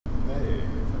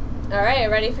Alright,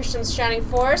 ready for some Shining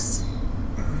Force?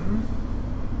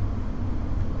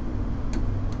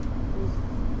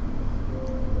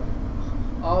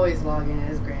 Always log in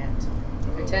as Grant.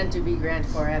 Pretend to be Grant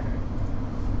forever.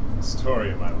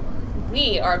 Story of my life.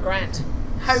 We are Grant.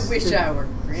 I wish I were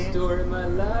Grant. Story of my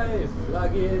life.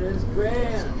 Log in as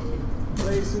Grant.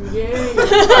 Play some games.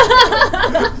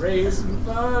 Raise some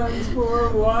funds for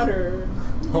water.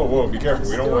 Oh, whoa, be careful.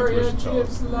 We don't want to Story of tell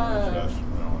Chip's us. life.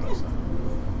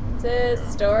 This is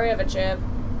the story of a chip.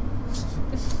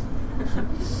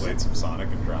 Played some Sonic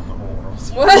and drowned the whole world.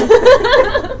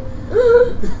 What?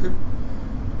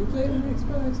 We played on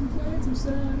Xbox and played some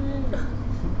Sonic.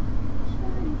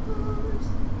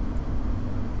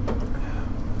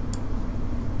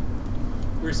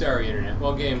 We're sorry, Internet.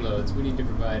 While game loads, we need to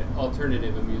provide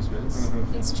alternative amusements.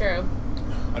 It's true.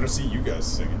 I don't see you guys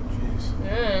singing.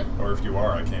 Jeez. Or if you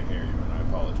are, I can't hear you, and I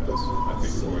apologize. I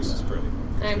think your voice is pretty.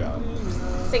 Good job.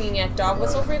 I'm singing at dog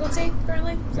whistle frequency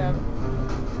currently, so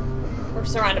we're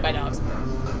surrounded by dogs.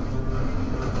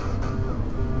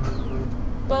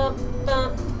 Bump,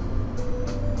 bump.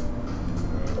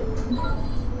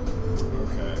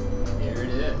 Okay. There it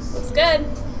is. Looks good.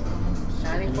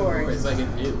 Shining Force. It's like a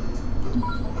new.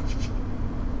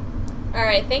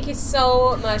 Alright, thank you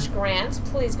so much, Grant.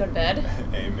 Please go to bed.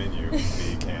 A menu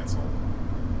be canceled.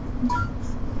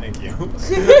 Thank you.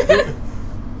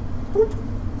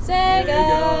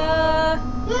 Sega!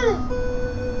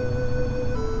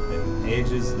 In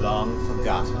ages long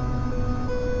forgotten.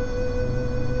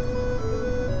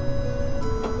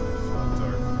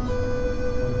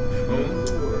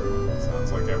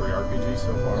 Sounds like every RPG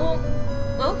so far.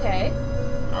 Well, okay.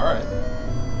 Alright.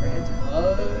 Grant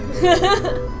hug.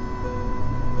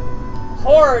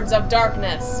 Hordes of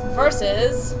Darkness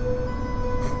versus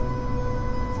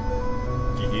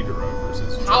Ghidorah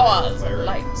versus Powers of Cleric.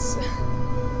 Lights.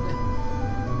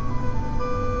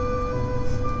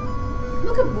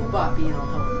 Look at Moobot being all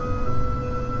helpful.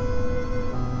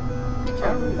 Good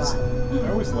job, Moobot. I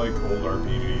always like old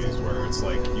RPGs where it's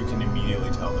like you can immediately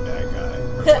tell the bad guy.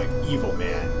 Where it's like evil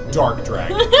man, dark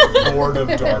dragon, Lord of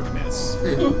Darkness.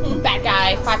 Bad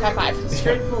guy, 555.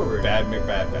 Straightforward. Bad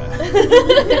McBad bad.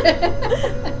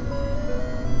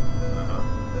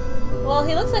 Well,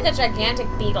 he looks like a gigantic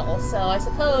beetle, so I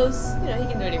suppose, you know, he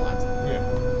can do what he wants. Yeah.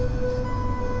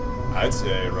 I'd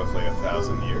say roughly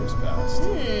 1,000 years passed.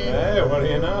 Hmm. Hey, what do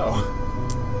you know?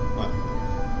 What?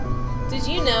 Did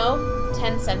you know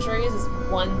 10 centuries is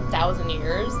 1,000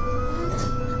 years?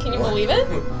 Can you believe it?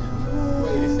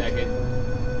 Wait a second.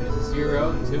 There's a 0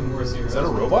 and 2 more zeros. Is that a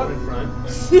robot? In front.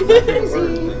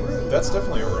 That's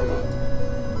definitely a robot.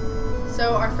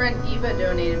 So our friend Eva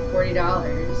donated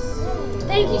 $40.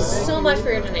 Thank you so much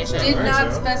for your donation. Did Alright,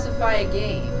 not so- specify a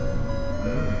game.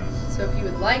 So if you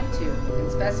would like to, you can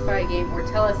specify a game or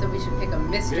tell us that we should pick a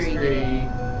mystery game,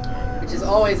 which is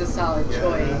always a solid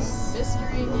choice.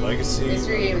 Mystery The legacy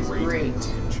Mystery game of is great great.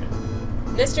 intention.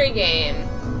 Mystery game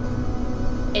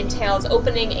entails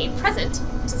opening a present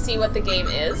to see what the game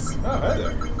is. Oh, hi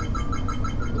there.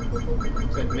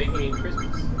 It's like making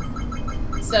Christmas.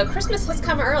 So Christmas has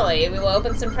come early. We will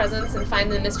open some presents and find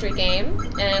the mystery game,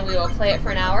 and we will play it for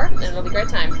an hour, and it'll be a great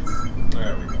time.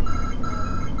 There we go.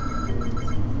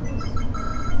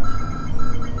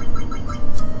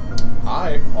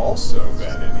 I also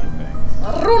bet anything.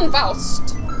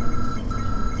 Runfaust!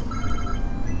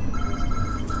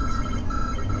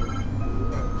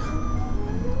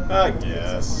 I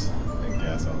guess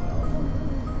I'll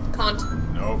know. Can't.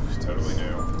 Nope, totally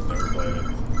new. Never played it.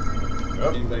 Oh,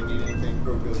 Anybody need anything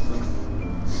for Wilson?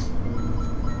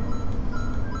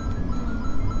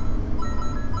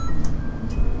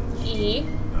 E.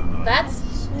 That's...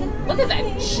 Look at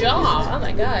that jaw! Oh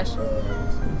my gosh.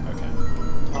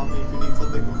 okay. Call me if you need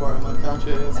something before I'm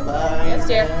unconscious. Bye. Yes,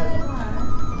 dear.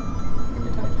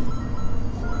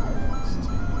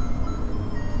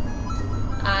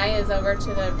 I is over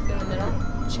to the in the middle.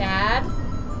 Chad.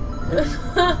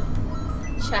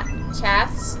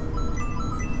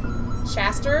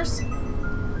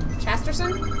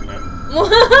 Chasterson? Yeah.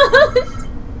 What?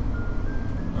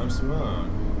 I'm Simone.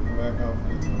 Come back off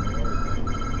and tell me everything.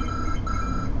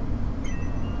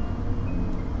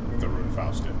 The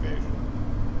Runfaust invasion.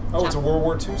 Oh, it's a World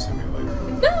War II simulator.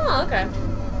 No, okay.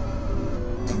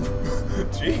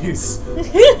 Jeez.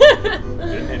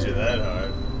 Didn't hit you that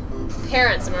hard.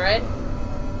 Parents, am I right?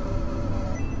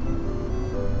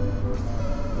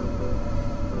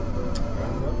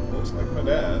 Well, looks like my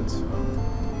dad, so.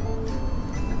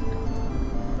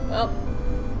 Well.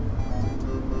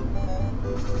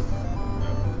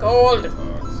 Gold.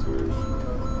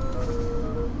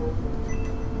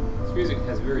 This music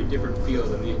has a very different feel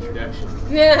than the introduction.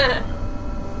 Yeah.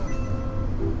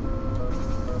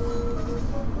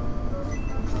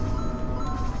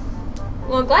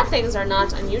 Well, I'm glad things are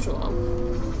not unusual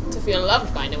to feel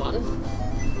loved by anyone. I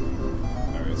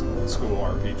mean, it's old school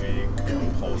RPG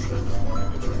compulsion.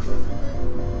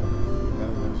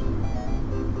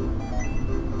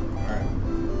 Alright.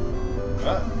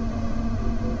 Ah.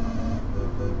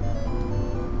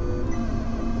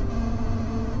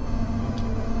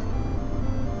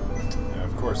 Yeah,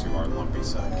 of course you are, lumpy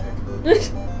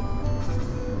sidekick.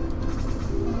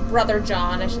 Brother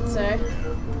John, I should say.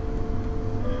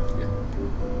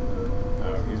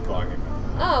 Oh, he's blocking me.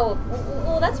 Oh,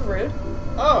 well, that's rude.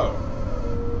 Oh!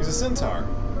 He's a centaur.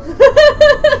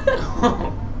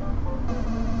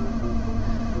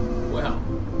 Well,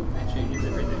 that changes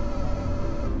everything.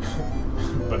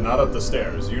 But not up the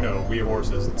stairs. You know, we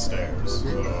horses and stairs.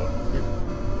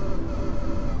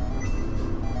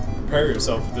 Prepare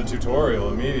yourself for the tutorial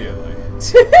immediately.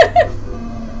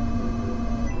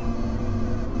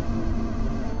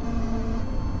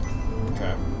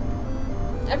 Okay.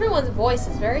 Everyone's voice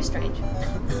is very strange.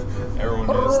 Everyone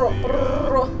is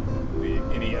the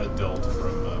any adult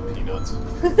from Peanuts.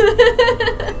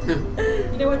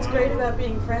 You know what's great about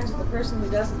being friends with the person who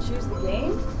doesn't choose the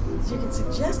game? Is you can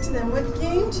suggest to them what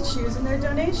game to choose in their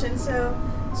donation. So,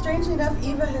 strangely enough,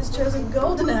 Eva has chosen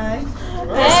GoldenEye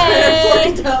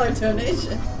as a $40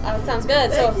 donation. Oh, it sounds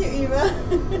good. Thank So, you, Eva.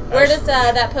 where does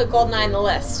that put GoldenEye in the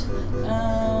list?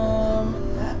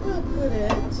 That will put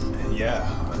it. Yeah.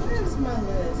 Where's my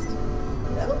list?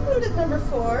 That will put it at number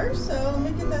 4. So let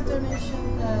me get that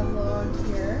donation logged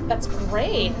here. That's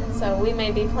great. So we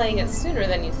may be playing it sooner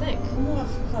than you think.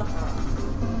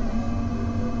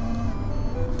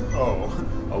 Oh,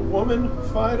 a woman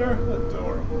fighter?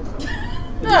 Adorable.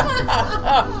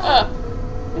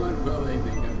 What will they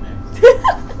think of next?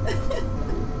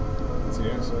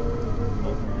 Seriously?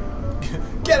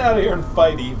 Get out of here and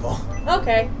fight evil.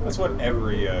 Okay. That's what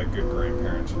every good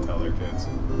grandparent should tell their kids.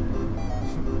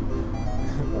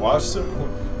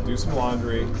 Do some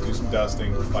laundry, do some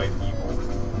dusting, fight evil.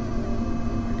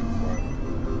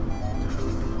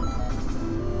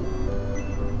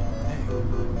 Hey,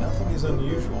 nothing is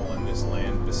unusual in this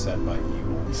land beset by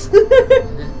evil. Except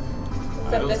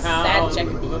this sad chick.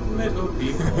 Full of little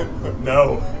people.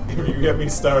 No, if you get me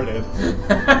started.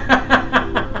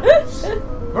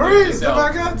 Hurry, the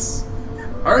baguettes!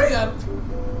 Hurry up!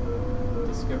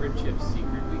 Discovered Chip's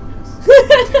secret weakness.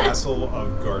 Castle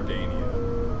of Gardania.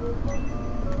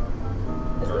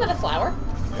 Isn't that a flower?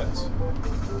 Yes.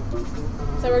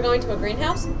 So we're going to a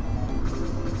greenhouse?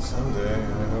 Someday I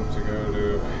hope to go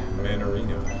to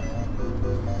Manarina.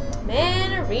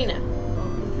 Manarina.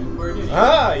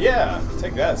 Ah, yeah!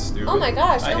 Take that, stupid. Oh my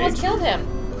gosh, I you almost hate killed him. I'm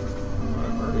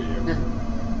gonna murder you.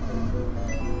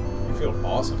 You feel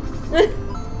awesome.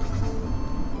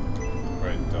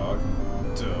 Right, dog?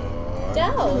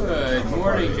 Dog. Good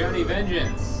morning, Johnny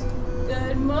Vengeance.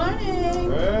 Good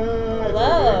morning. Hey,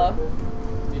 Hello.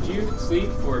 Did you sleep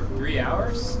for 3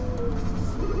 hours?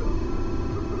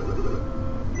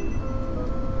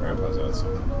 Grandpa's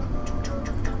outside.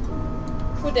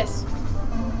 Who this?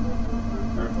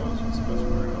 Grandpa's supposed to be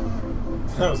very old.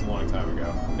 That was a long time ago.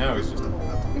 Now he's just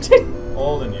old.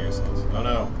 Old and useless. Oh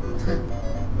no.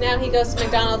 Now he goes to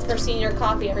McDonald's for senior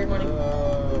coffee every morning.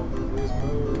 Oh, please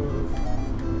move.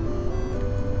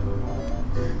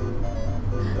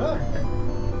 Ah.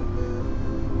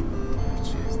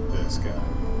 Jeez, this guy.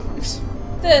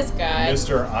 This guy.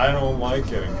 Mister, I don't like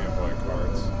getting hit by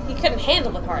cards. He couldn't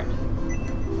handle the cart.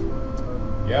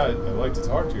 Yeah, I'd like to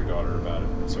talk to your daughter about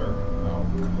it, sir. Oh,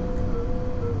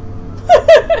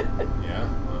 yeah?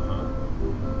 Uh-huh.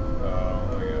 Oh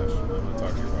my gosh. I'm gonna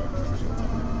talk to your wife. She'll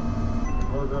tell me.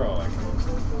 Poor girl, actually.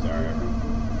 Sorry, everyone.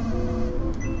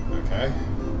 Okay.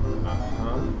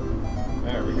 Uh-huh.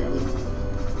 There we go.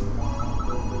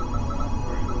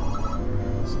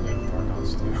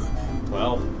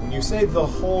 Well, when you say the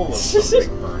whole of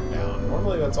something burned down,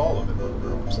 normally that's all of it, little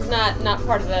girl. She's not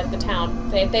part of the town.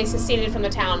 They seceded from the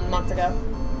town months ago.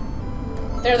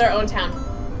 They're their own town.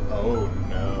 Oh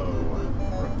no.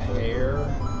 Repair?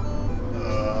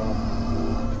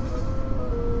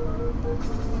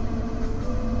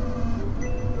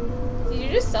 Did you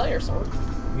just sell your sword?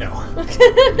 No.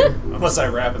 Unless I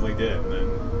rapidly did, and then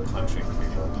punching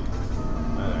people.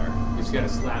 There. You just gotta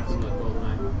slap him with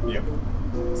GoldenEye. Yep.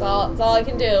 It's all I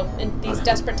can do in these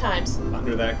desperate times.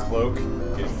 Under that cloak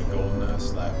is the golden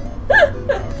slap. Okay,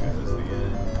 that's the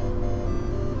end.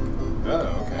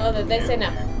 Oh, okay. Oh, they say no. I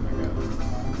got it.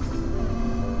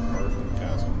 Order from the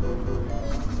castle.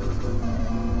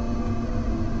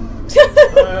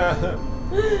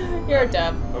 You're a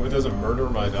dub. Hope it doesn't murder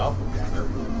my doppelganger.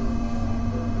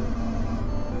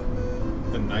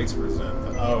 The knights resent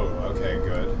the... Oh, okay,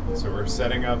 good. So we're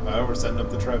setting up the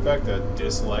trifecta.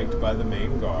 Disliked by the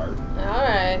main guard.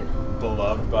 Alright.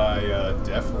 Beloved by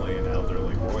definitely an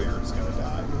elderly warrior is gonna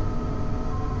die.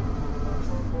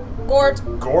 Gort.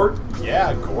 Gort?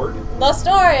 Yeah, Gort. The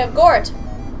story of Gort.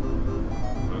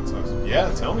 That's awesome.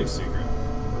 Yeah, tell me, secret.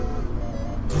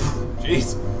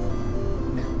 Jeez.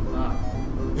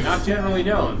 Not generally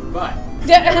known, but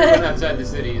everyone outside the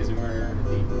city is a murderer and a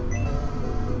thief.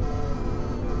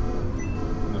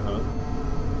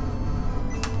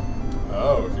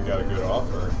 Oh, if you got a good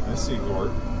offer. I see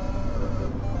Gort.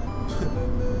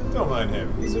 Don't mind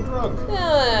him. He's a drunk.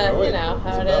 Oh, wait, you know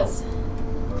how it is.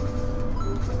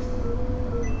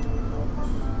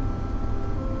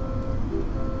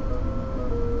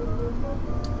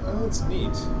 Oh, that's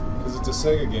neat. Because it's a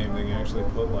Sega game, they can actually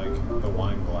put, like, the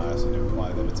wine glass and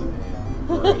imply that it's an inn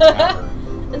or a tavern.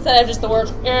 Instead of just the word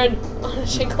 "inn" on a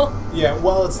shingle. Yeah,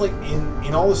 well, it's like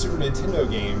in all the Super Nintendo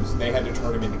games, they had to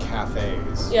turn them into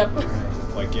cafes. Yep.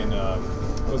 Like in,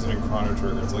 what was it in Chrono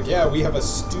Trigger? It's like, yeah, we have a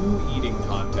stew eating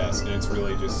contest, and it's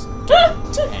really just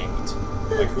tanked.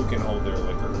 Like, who can hold their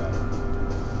liquor better?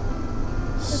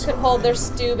 Who can hold their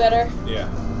stew better? Yeah.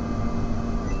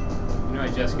 You know, I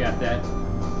just got that.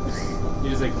 You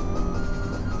just, like,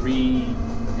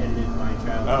 re-edited my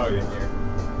child. Oh, yeah. There.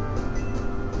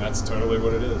 That's totally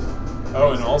what it is.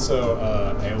 Oh, and also,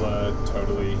 Ayla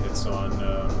totally hits on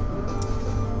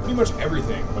pretty much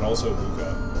everything, but also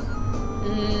Luca.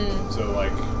 So,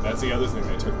 like, that's the other thing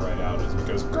they took right out, is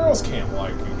because girls can't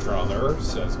like each other,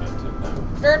 says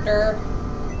Nintendo. Dur.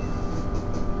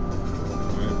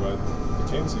 But the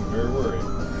king seemed very worried.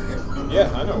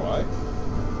 Yeah, I know why.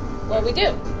 Well, we do.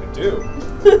 I do.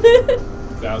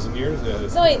 1,000 years ago.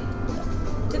 So wait,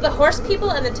 do the horse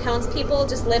people and the townspeople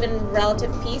just live in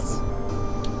relative peace?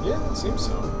 Yeah, it seems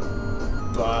so.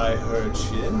 By her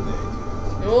chin, they do.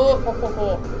 Oh, ho, ho,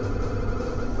 ho.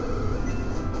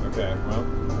 Okay, well,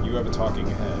 you have a talking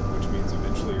head, which means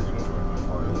eventually you're going to join my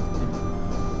party.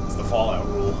 It's the Fallout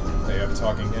rule. If they have a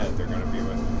talking head, they're going to be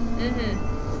with me. Mm-hmm.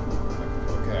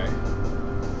 Okay.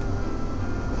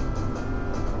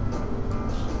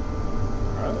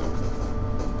 Alright.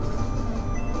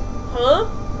 Huh?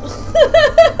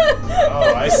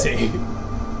 Oh, I see.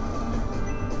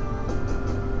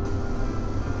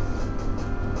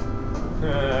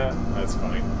 That's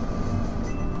funny.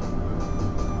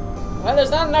 Well,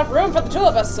 there's not enough room for the two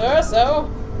of us, sir, so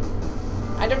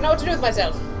I don't know what to do with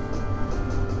myself.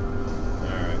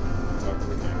 Alright, talk to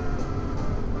the king.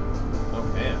 Oh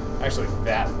man, actually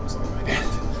that looks like my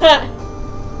dad.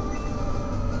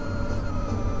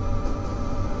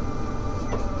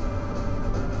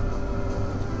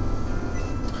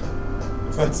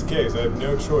 If that's the case, I have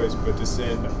no choice but to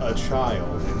send a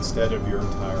child instead of your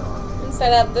entire army.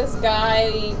 Instead of this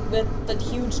guy with the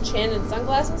huge chin and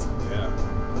sunglasses? Yeah.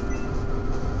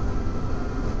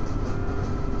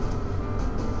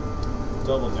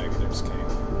 Double negatives, King.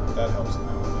 That helps no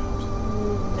one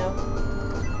out. No.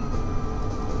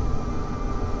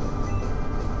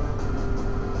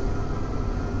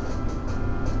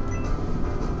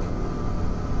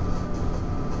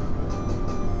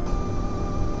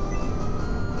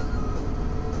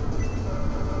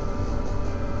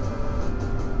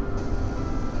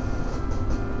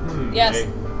 Yes.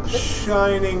 A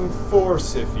shining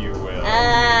force, if you will.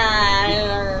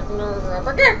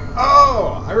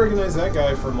 Oh, I recognize that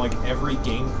guy from like every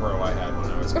Game Pro I had when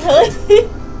I was a kid.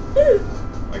 Really?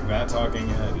 Like that talking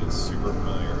head is super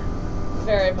familiar.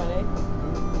 Very funny.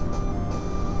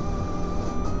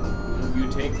 You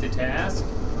take the task?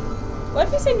 What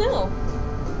if you say no?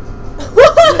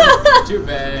 Too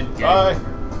bad. Bye.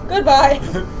 Goodbye.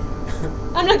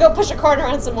 I'm gonna go push a cart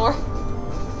around some more.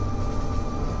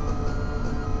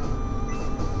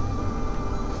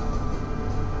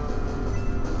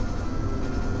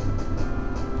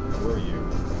 Who are you?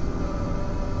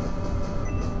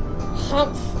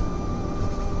 Humph.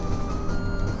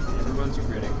 Everyone's a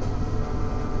critic.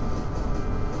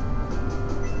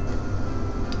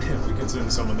 We could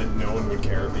send someone that no one would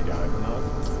care if he died or not.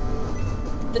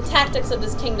 The tactics of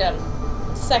this kingdom,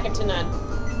 second to none.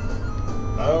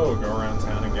 Oh, go around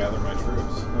town and gather my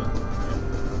troops. Huh.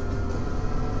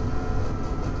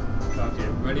 Talk to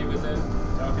everybody with a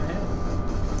talking head.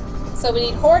 So we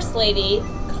need horse lady,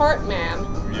 cart man.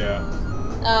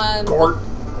 Yeah. Gort.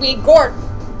 We need Gort.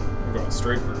 I'm going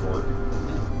straight for Gort.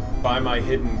 Buy my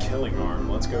hidden killing arm.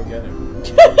 Let's go get him.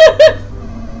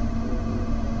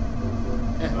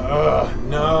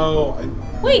 No.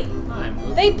 Wait,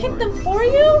 they picked them for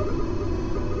you?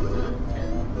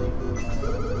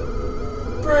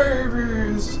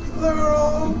 babies! They're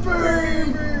all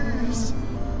babies!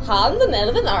 Hans and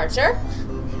Elven Archer.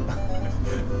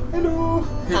 Hello!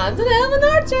 Hans and Elven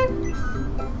Archer.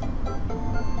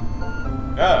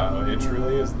 Oh, it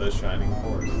truly is the Shining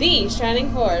Force. The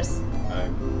Shining Force.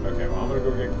 Okay, well, I'm gonna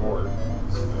go get Gord.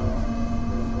 So.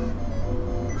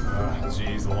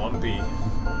 Jeez, lumpy.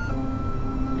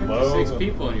 You have 6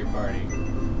 people in your party.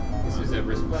 This is a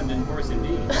resplendent force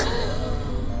indeed.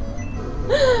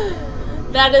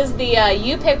 That is the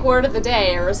UPick word of the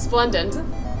day, resplendent.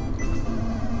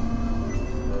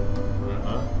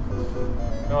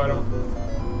 No, I don't.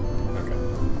 Okay.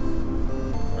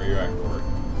 Where are you at,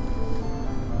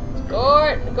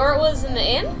 Gord? Gort was in the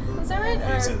inn? Is that right?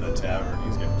 He's Or- in the tavern.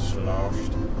 He's getting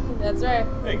sloshed. That's right.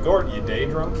 Hey, Gord, you day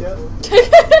drunk yet?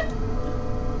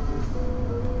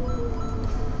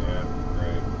 Yeah,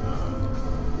 right.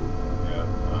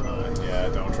 Yeah,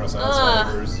 don't trust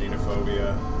outsiders.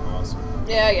 Xenophobia. Awesome.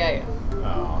 Yeah.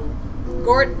 Oh.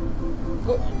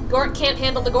 Gort can't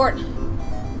handle the Gort. I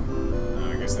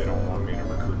guess they don't want me to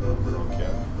recruit no drunk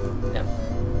yet. No.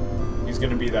 He's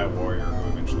gonna be that warrior who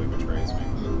eventually betrays me.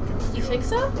 You think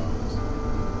so?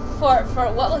 For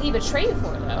what will he betray you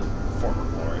for, though? Former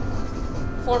glory.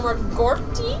 Former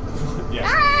Gorty? Yes,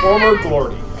 former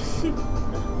glory.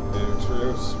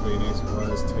 True, Sweeney,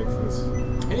 supplies, take this.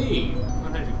 Hey,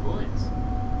 100 coins.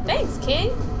 Thanks, King.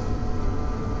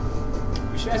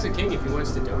 We should ask the king if he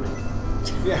wants to donate.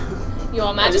 Yeah.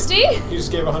 Your Majesty? He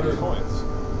just gave 100 coins.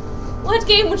 What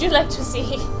game would you like to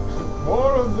see?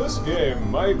 More of this game.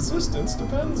 My existence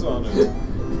depends on it.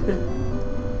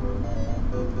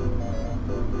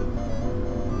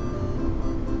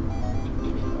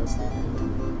 That's the game.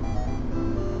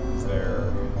 Is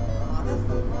there... Oh, that's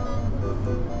the wrong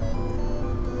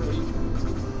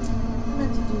I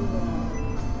meant to do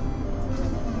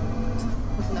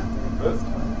not the What?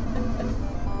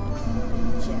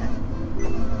 chat.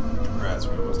 Rats,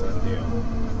 we almost had a deal.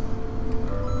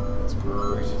 That's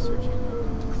gross.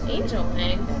 Angel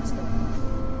Wing. That's the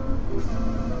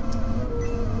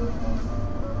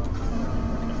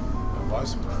I'll buy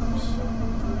some herbs.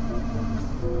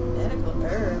 medical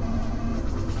herb.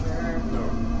 Sure. No,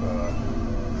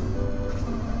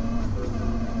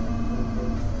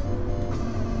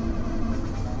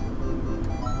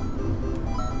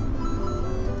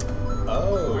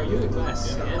 Oh. Are you the glass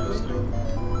Yeah, sandman?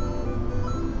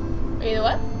 Are you the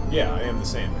what? Yeah, I am the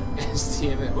Sandman.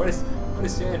 Sandman. What does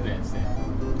Sandman stand for?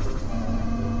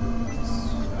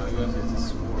 Oh, he goes as a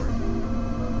sword.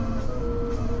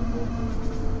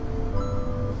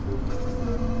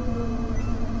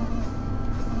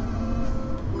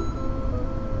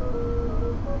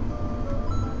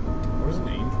 What does an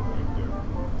angel wing do?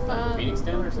 Phoenix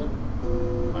Down or something?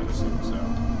 I'd assume so.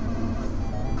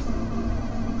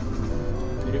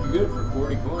 It'd be good for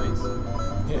 40 coins.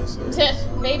 Yeah, so.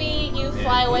 Maybe you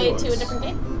fly away to a Felix. different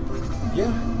game?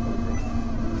 Yeah.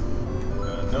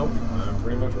 Nope. I'm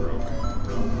pretty much broke.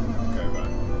 Nope. Okay,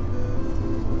 bye.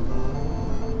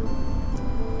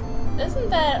 Isn't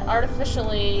that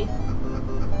artificially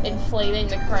inflating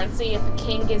the currency if the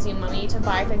king gives you money to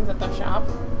buy things at the shop?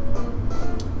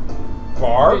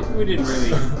 Bar? We didn't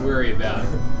really worry about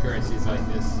currencies like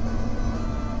this.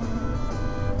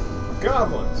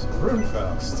 Goblins.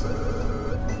 Runefest.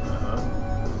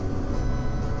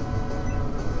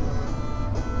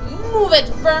 Move it,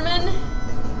 vermin!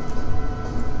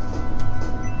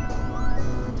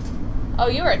 Oh,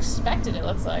 you were expected, it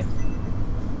looks like.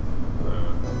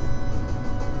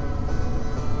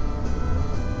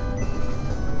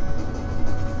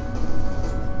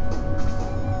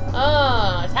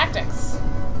 Oh, tactics.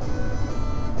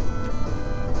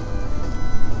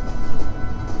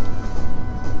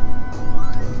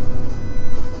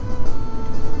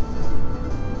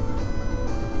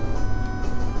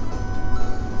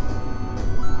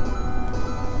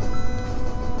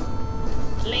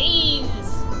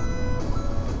 Blaze!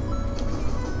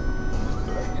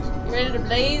 You ready to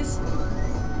blaze?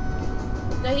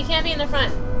 No, he can't be in the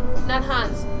front. Not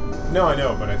Hans. No, I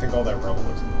know, but I think all that rubble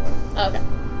is in the way. Oh, okay.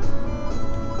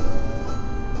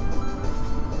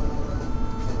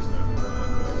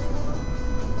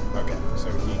 Okay, so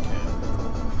he can.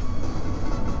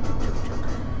 Chuk.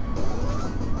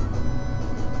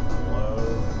 Hello,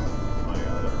 my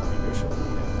other condition.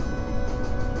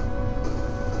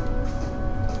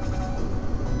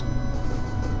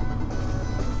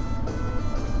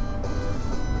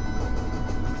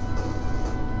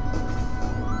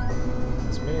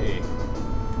 It's me.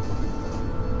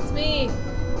 It's me.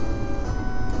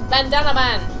 Bandana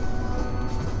Man.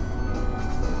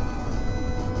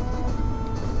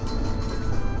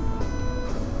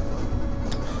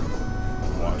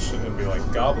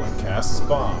 Goblin casts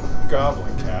bomb.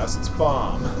 Goblin casts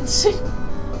bomb.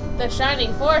 The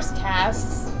Shining Force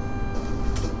casts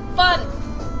fun.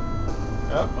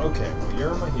 Oh, okay. Well,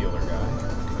 you're my healer guy.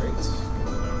 Great.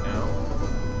 No, now.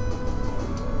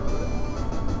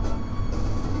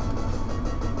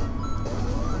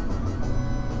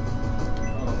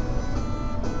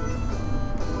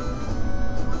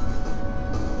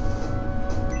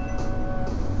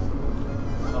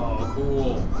 Oh,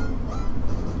 cool.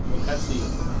 Cool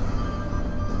cutscene.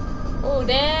 Oh,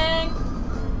 dang.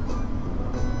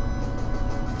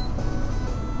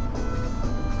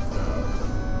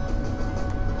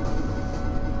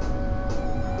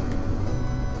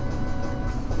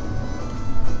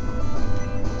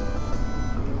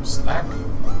 Slap.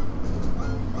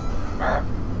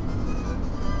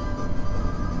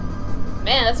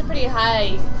 Man, that's a pretty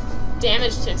high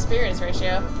damage to experience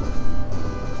ratio.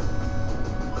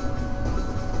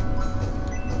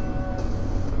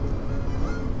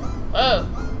 Whoa.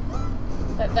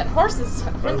 That horse is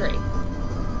hungry. You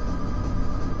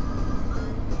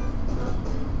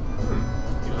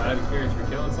don't have experience for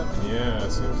killing something? Yeah,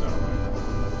 it seems that way.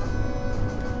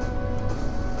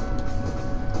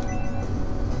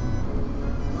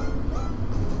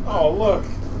 Oh, look!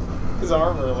 His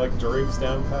armor, like, drapes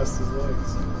down past his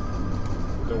legs.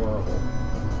 Adorable.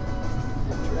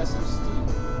 Impressive, Steve.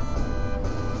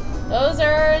 Those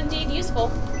are indeed useful.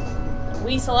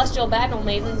 We celestial battle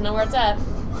maidens know where it's at.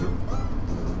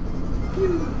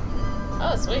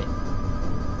 Oh, sweet.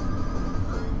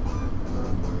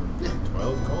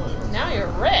 12 coins. Now you're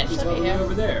rich. He's Look all at the way you.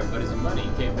 over there, but his money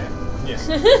came back. Yeah.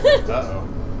 Uh-oh.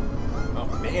 Oh,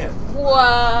 man.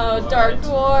 Whoa, Dark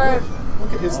Dwarf.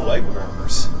 Look at his leg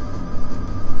warmers.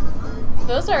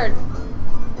 Those are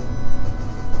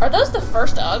those the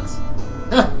first Uggs?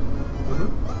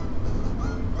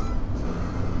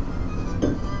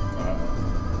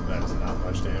 That is not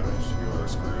much damage. You are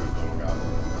screwed, little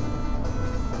goblin.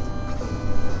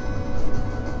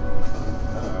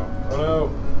 Uh-oh. Oh no!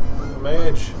 A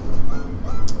mage!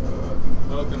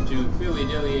 Welcome to Philly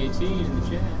Dilly 18 in the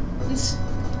chat.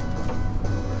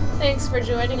 Thanks for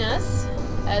joining us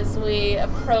as we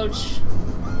approach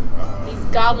these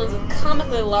goblins with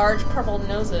comically large purple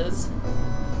noses.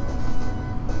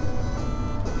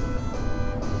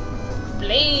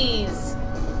 Blaze!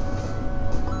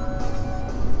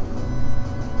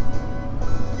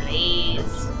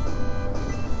 Blaze!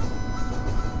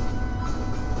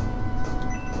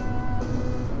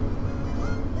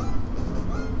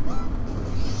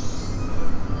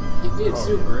 It's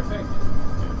super effective.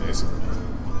 Yeah, basically.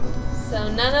 So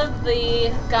none of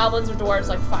the goblins or dwarves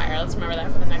like fire. Let's remember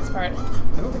that for the next part. I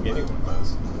don't think anyone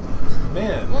does.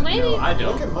 Man. Well, maybe. No, I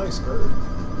don't. Look at my skirt.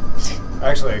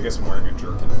 Actually, I guess I'm wearing a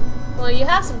jerkin. Well, you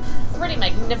have some pretty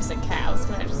magnificent calves,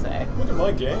 can I just say? Look at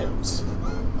my gams.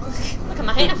 Look at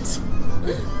my hands.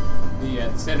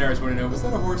 The centaurs want to know, was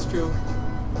that a horse joke?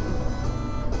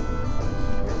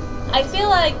 I feel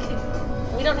like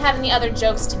we don't have any other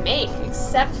jokes to make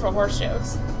except for horse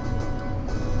jokes.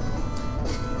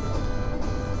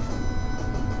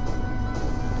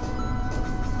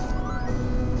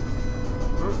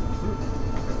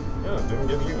 Yeah, it didn't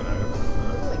give you an item.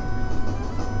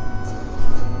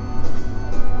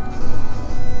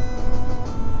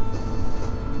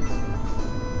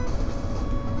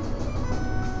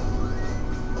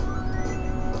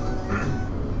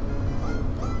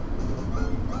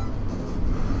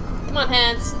 Come on,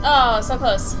 hands. Oh, so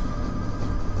close.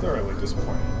 Thoroughly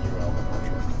disappointed in you, Elven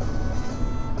Archer.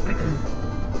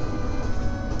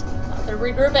 They're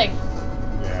regrouping.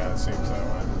 Yeah, it seems that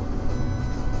way.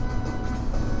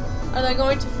 Are they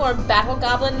going to form Battle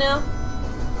Goblin now?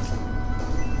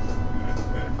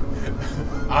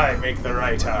 I make the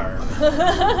right arm.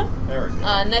 There we go.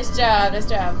 Nice job, nice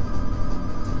job.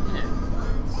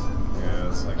 Yeah,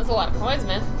 it's like That's a lot of coins,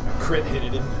 man. a crit hit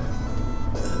him.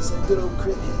 It's a good old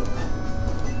crit hit.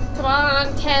 Come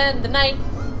on, Ken, the knight,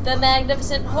 the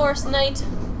magnificent horse knight.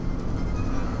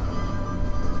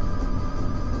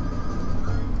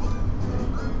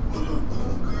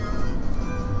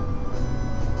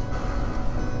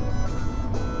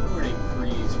 Morning,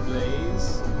 Freeze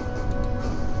Blaze.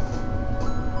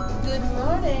 Good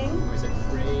morning. Or is it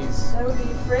Phrase? That would be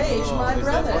Frage, Oh, my is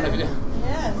that brother. one of you?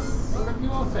 Yes. One of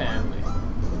your family.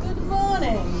 Good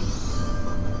morning.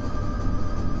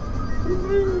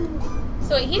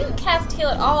 So wait, he didn't cast heal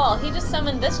at all. He just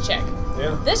summoned this chick.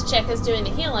 Yeah. This chick is doing the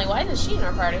healing. Why isn't she in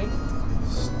our party?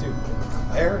 Stupid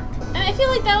cleric. And I feel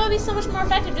like that would be so much more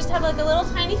effective just to have like a little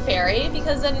tiny fairy,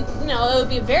 because then, you know, it would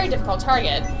be a very difficult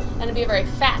target, and it'd be very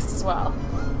fast as well.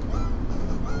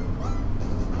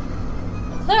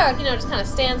 The cleric, you know, just kind of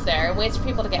stands there and waits for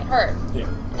people to get hurt. Yeah.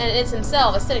 And it's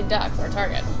himself a sitting duck for a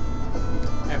target.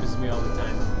 Happens to me all the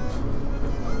time.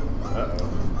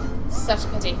 Uh-oh. Such a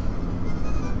pity.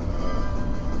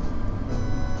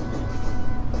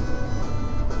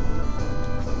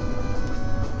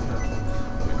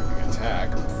 Attack.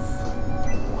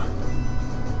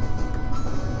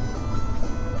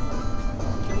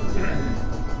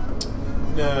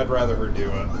 Nah, I'd rather her do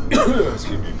a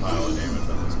excuse me, pile of damage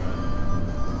on this guy.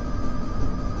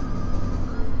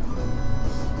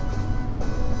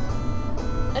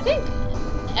 I think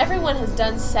everyone has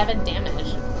done 7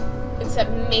 damage,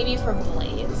 except maybe for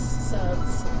Blaze. So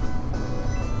it's,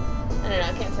 I don't know,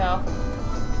 I can't tell.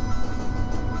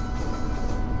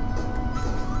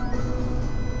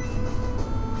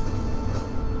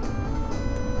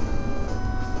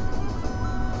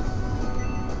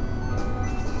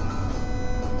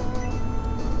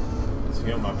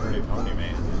 My pretty pony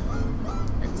man.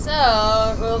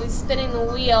 So we'll be spinning the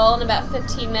wheel in about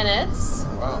 15 minutes.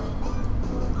 Oh,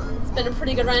 wow. It's been a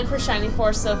pretty good run for Shining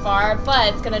Force so far,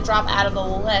 but it's going to drop out of the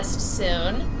list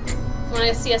soon. If you want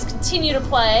to see us continue to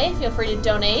play, feel free to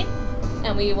donate,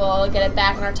 and we will get it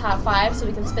back in our top 5 so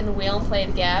we can spin the wheel and play it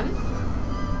again.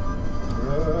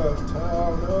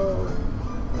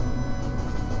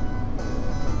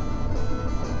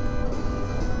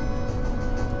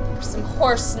 Some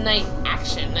horse knight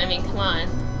action. I mean, come on.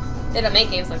 They don't make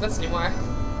games like this anymore.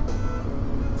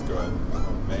 Let's go ahead.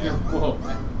 Oh, man. Whoa.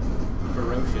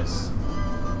 Ferocious.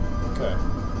 Okay.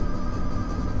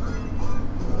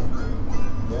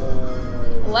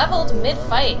 Yay. Leveled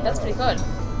mid-fight. That's pretty good.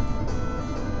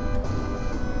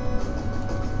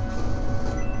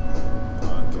 Come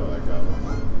on, kill that goblin.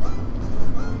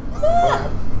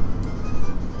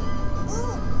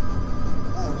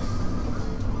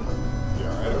 You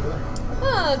alright over there?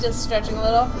 Oh, just stretching a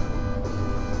little.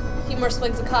 A few more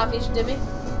swigs of coffee should do me.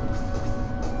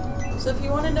 So if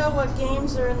you want to know what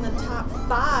games are in the top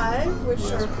 5, which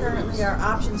Yes, are currently please. our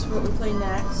options for what we play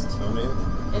next. Tell me.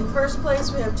 In first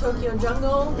place we have Tokyo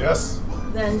Jungle, Yes.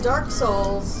 then Dark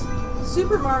Souls,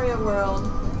 Super Mario World,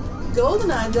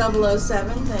 GoldenEye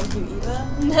 007, thank you Eva,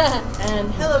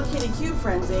 and Hello Kitty Cube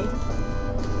Frenzy.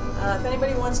 If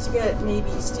anybody wants to get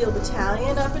maybe Steel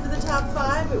Battalion up into the top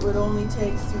 5, it would only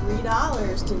take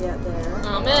 $3 to get there.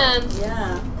 Oh man.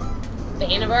 Yeah,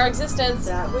 Bane of our existence.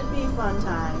 that would be fun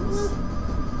times.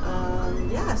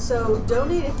 Yeah, so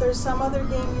donate if there's some other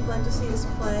game you'd like to see us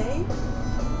play.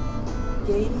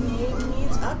 Game name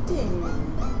needs updating.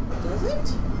 Does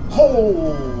it?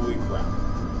 Holy crap.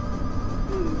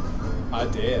 I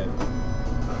did.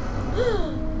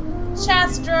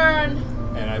 Chasterson.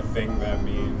 And I think that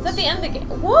means... Is that the end of the game?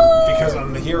 What? Because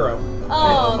I'm the hero.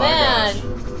 Oh, my man. gosh.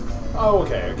 Oh,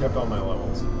 okay. I kept all my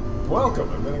levels. Welcome.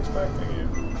 I've been expecting you.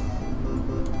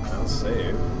 I'll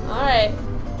save. Alright.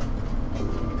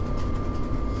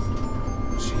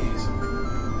 Jeez.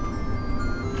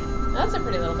 That's a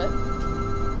pretty little bit.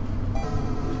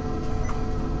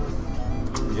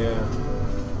 Yeah.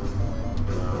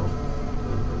 No.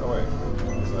 Oh, wait.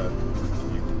 What was that?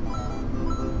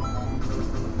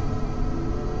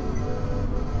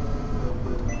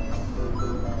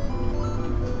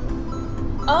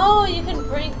 Oh, you can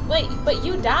bring... Wait, but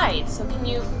you died, so can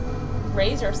you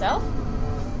raise yourself?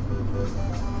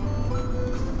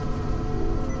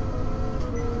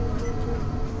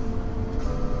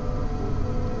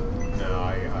 No,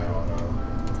 I ought to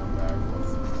come back with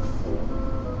full.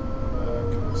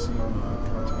 Can I see my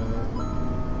cartonnette?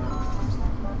 No.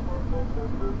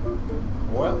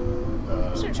 Well,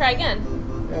 Should try again.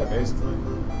 yeah, basically.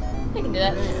 I can do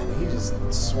that. Man, he just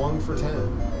swung for 10.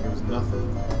 It was nothing.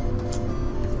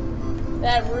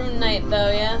 That Rune Knight,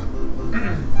 though, yeah?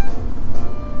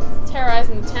 It's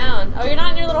terrorizing the town. Oh, you're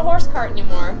not in your little horse cart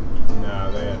anymore.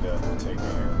 No, they had to take me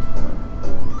there before.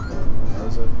 Where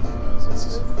is it?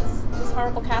 This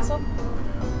horrible castle?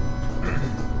 Yeah.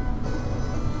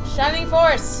 Shining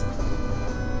Force!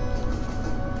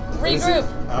 Regroup!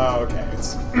 Oh, okay.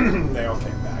 It's they all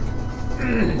came back.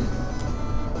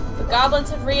 The goblins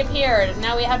have reappeared, and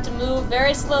now we have to move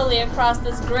very slowly across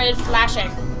this grid flashing.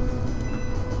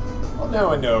 Well, now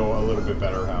I know a little bit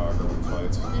better how everyone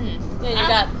fights. Yeah, you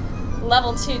got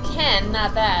level 2 Ken,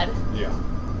 not bad. Yeah.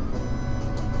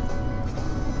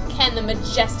 Ken, the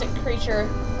majestic creature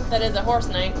that is a horse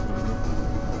knight.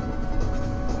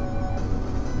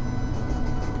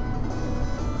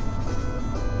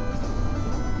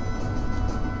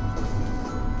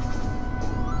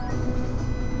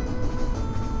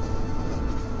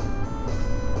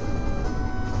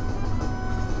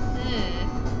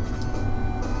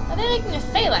 Are they making a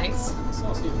phalanx? This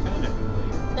all seems kind of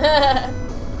familiar.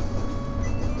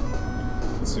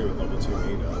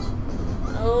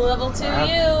 Oh, level 2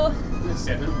 you. With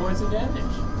 7 points of damage.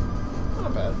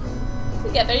 Not bad.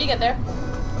 You get there, you get there.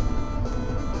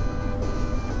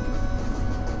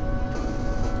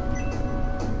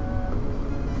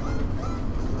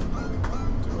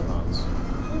 Do it, Hans.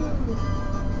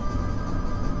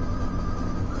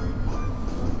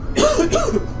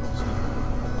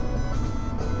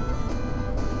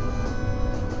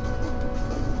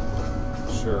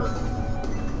 Sure.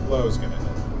 Low's gonna hit.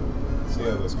 See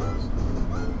how this goes.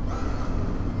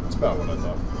 It's about what I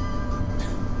thought.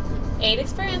 8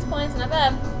 experience points, not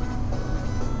bad.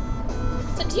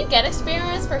 So do you get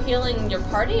experience for healing your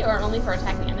party or only for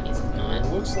attacking enemies at the It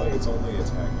moment? looks like it's only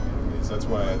attacking enemies. That's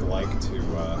why I'd like to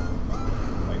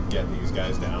like get these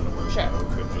guys down to where Sure. Low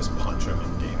could just punch them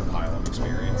and gain a pile of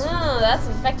experience. Oh, that's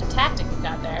an effective tactic you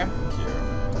got there.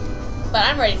 Cute. But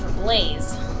I'm ready for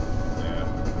Blaze. Yeah.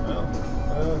 Well.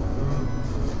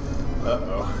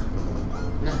 Uh-oh.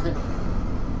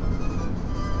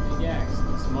 Big axe,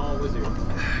 small wizard.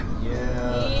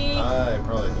 Yeah. I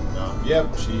probably didn't know.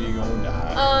 Yep, she gonna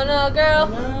die. Oh no, girl.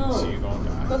 No! She gonna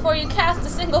die. Before you cast a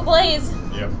single Blaze.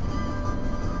 Yep.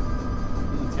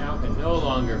 The town can no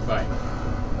longer fight.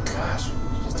 Gosh,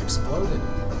 she just exploded.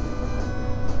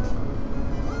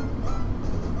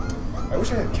 I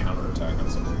wish I had counterattack on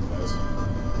some of these guys.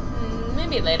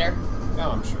 Maybe later.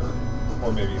 No, I'm sure.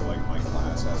 Or maybe like my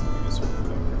class has to be a certain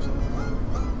thing or something.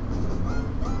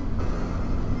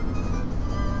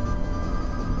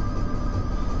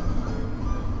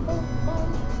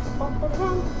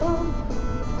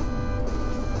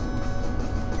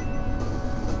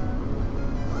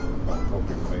 Oh, poke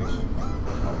your face.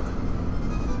 Oh.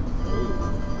 Ooh.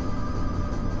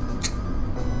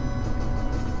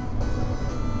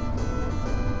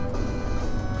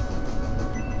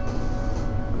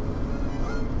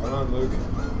 Come on, Luke. You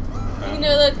can do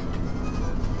it, look.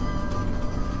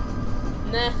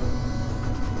 Nah.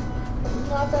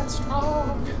 Not that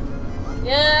strong.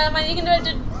 Yeah, man, you can do it,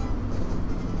 dude.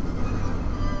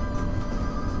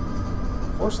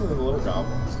 Fortunately, the little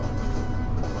goblins don't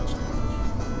do much damage.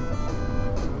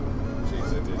 Jeez,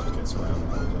 they did just get surrounded.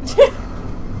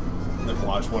 And then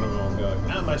watch one of them and be like,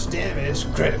 not much damage,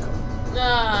 critical.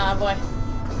 Ah, boy.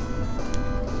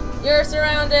 You're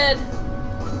surrounded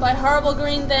by horrible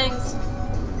green things.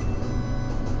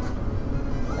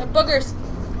 They're boogers.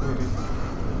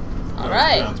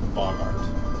 Alright. It's Bogart.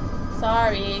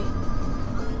 Sorry.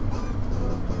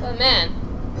 But man,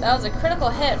 that was a critical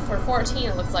hit for 14,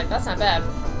 it looks like. That's not bad.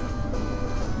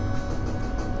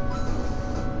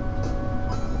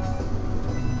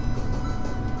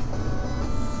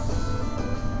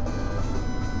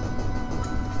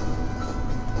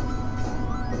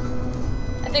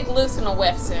 I think Luke's gonna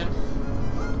whiff soon.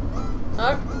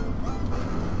 Oh.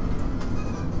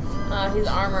 He's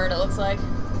armored, it looks like.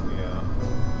 Yeah.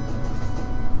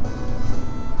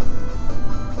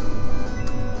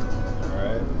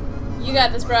 Alright. You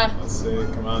got this, bruh. Let's see.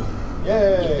 Come on.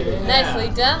 Yay! Yeah. Nicely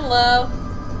done, Lo.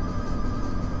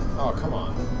 Oh, come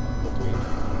on.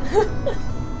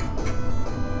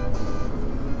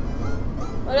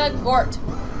 What about Gort?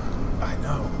 I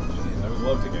know. Jeez, I would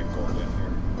love to get Gord in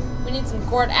here. We need some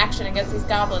Gort action against these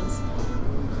goblins.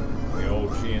 The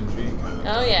old G&G kind of.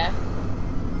 Oh, yeah.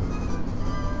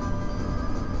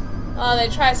 Oh, they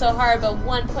try so hard, but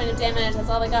 1 point of damage, that's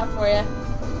all they got for you.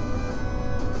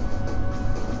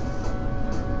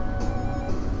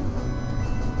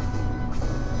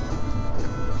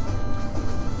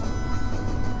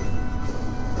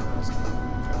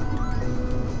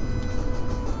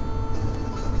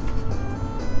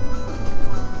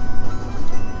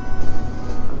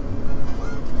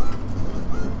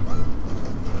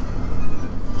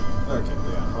 Okay,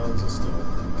 yeah, Hans is still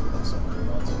doing something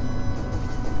else.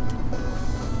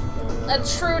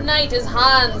 A true knight is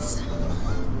Hans.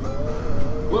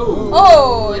 Whoa!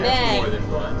 Oh, That's dang. more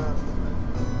than one.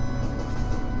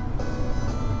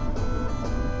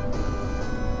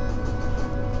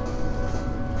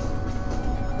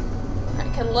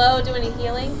 Alright, can Lo do any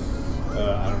healing?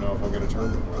 I don't know if I'll get a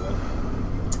turn before then.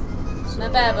 So,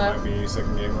 Not bad, that but- might be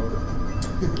second game over.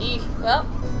 Eek. Well,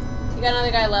 you got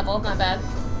another guy level, not bad.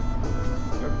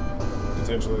 Yep.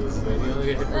 Potentially this is But it. you only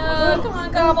get hit for Oh, one. come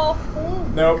on, Gobble.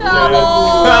 Nope.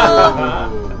 Gobble!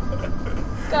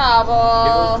 Killed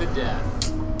Gobble! to death.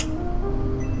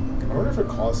 I wonder if it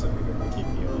costs anything to keep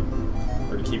healing.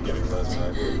 Or to keep getting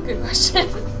resurrected. Good question.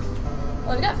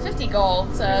 Well, we got 50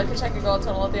 gold, so I can check your gold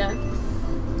total at the end.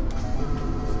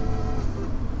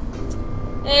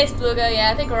 Hey, Spluga. Yeah,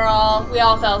 I think we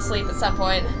all fell asleep at some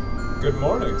point. Good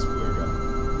morning, Spluga.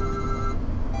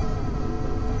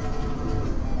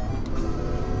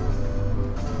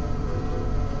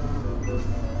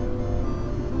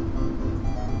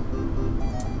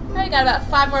 got about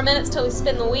 5 more minutes till we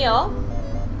spin the wheel.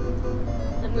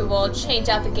 And we will change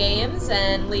out the games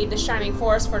and leave the Shining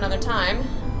Force for another time.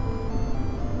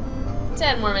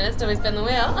 10 more minutes till we spin the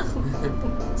wheel.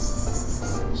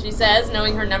 She says,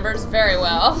 knowing her numbers very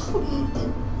well.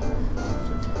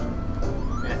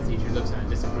 Math teacher looks on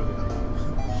disapprovingly.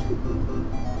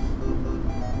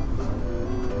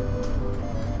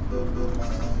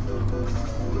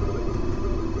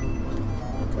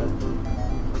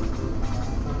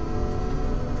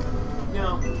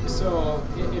 Now, so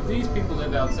if these people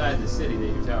live outside the city that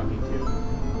you're talking to,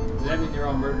 does that mean they're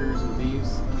all murderers and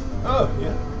thieves? Oh,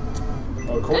 yeah.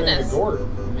 Well, according to Gort, I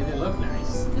mean, they look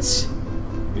nice. I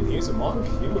mean, he's a monk.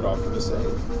 He would offer to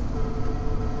save.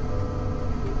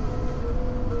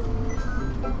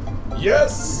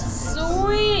 Yes!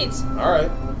 Sweet!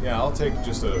 Alright. Yeah, I'll take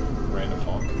just a random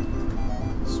monk.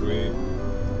 Sweet.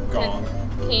 Gong.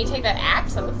 Can you take that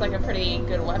axe? That looks like a pretty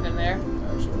good weapon there.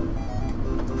 Actually.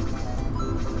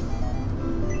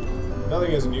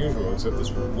 Nothing is unusual except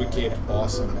this wicked,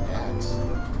 awesome axe.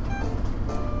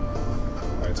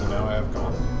 Alright, so now I have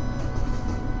gong.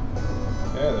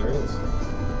 Yeah, there it is.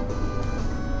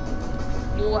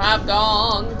 You have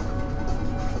gong.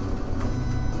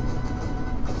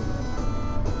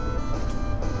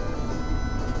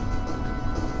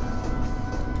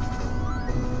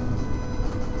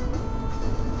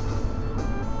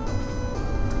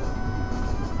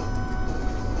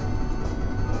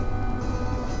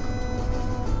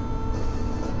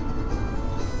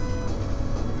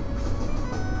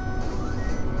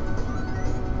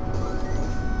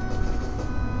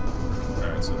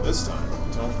 So this time,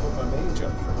 don't put my mage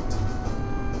up front.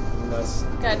 Unless...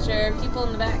 Got your people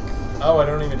in the back. Oh, I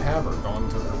don't even have her. Gong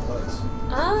took her place.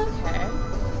 Okay.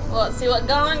 Well, let's see what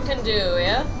Gong can do,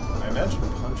 yeah? I imagine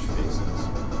punch faces.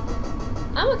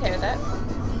 I'm okay with that.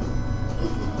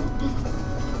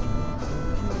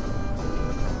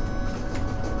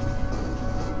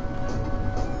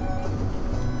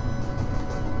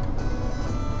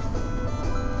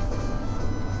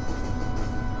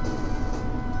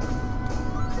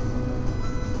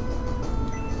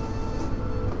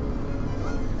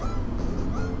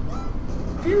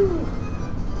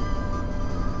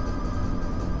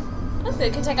 That's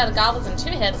good. Could take out the goblins in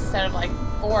 2 hits instead of like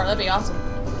 4. That'd be awesome.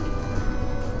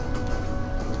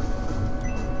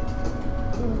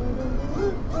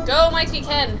 Go, Mighty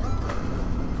Ken.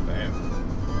 Damn.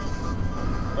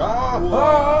 Ah!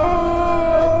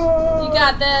 You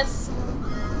got this.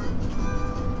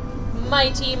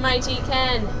 Mighty, mighty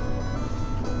Ken.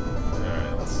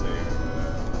 Alright, let's see.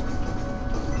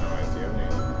 No idea.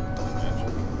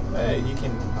 Magic. Hey, he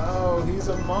can. Oh, he's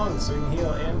a monk, so he can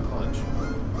heal and punch.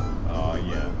 Oh,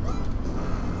 yeah.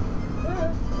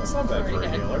 That's not bad for a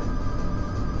healer.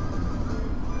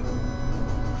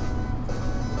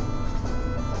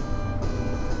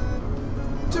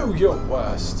 Do your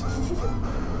worst.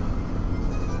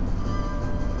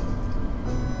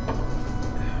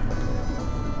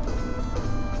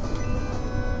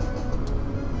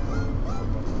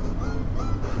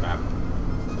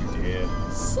 You did.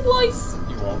 Slice.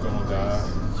 You all gonna die.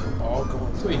 You all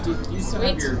gonna die. Wait, do you still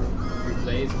have your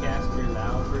Blaze caster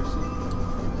Lao person?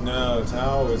 No,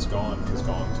 Tao is gone because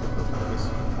Gong took her place.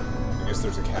 I guess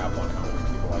there's a cap on how many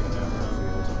people I can have in the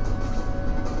field.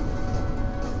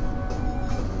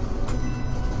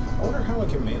 I wonder how I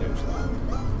can manage that.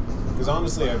 Because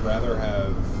honestly, I'd rather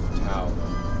have Tao than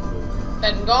Luke.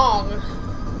 Then Gong.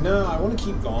 No, I want to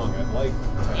keep Gong. I'd like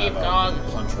to Keep have Gong. a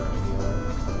puncher and a healer.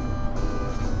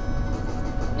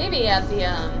 Maybe at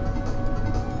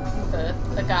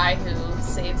the guy who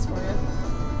saves for you.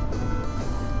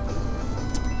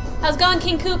 How's it going,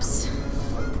 King Coops?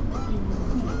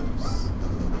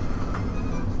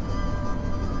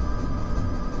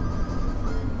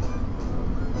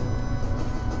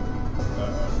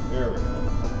 Here we go.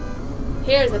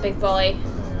 Here's the big bully.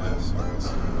 Yeah, sorry.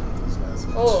 These guys.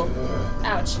 Oh,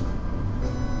 ouch.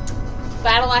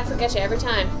 Battle axe will get you every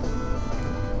time.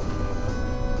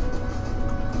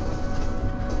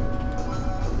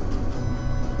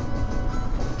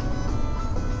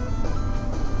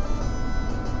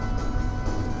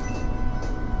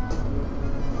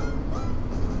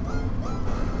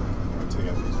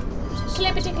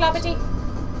 Clippity cloppity.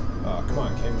 Oh, come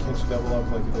on, can't you double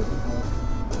up like you did before?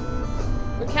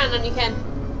 We're counting on you, Ken.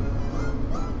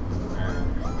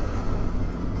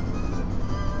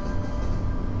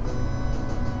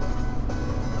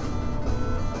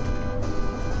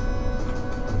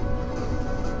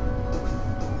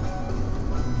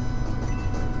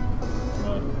 Come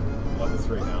on, level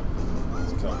 3 now.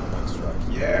 Let's kill him with one strike.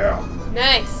 Yeah!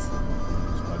 Nice.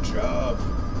 It's my job.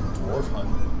 Dwarf hunt.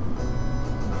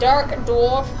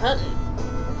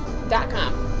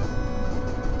 darkdwarfhunting.com.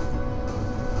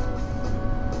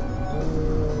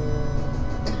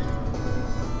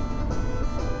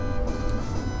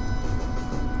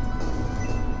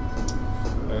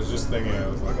 I was just thinking, I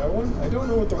was like, I don't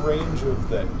know what the range of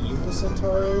that evil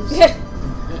centaur is. I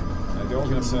don't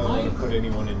necessarily want to put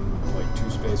anyone in like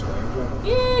 2-space range of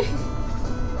it. Yeah.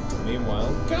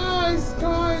 Meanwhile, guys,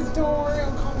 don't worry,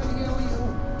 I'll come and heal you.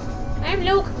 I'm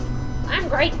Luke. I'm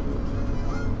great.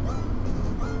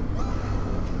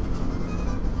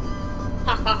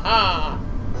 Ha ha ha.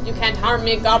 You can't harm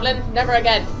me, goblin. Never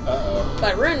again. Uh-oh.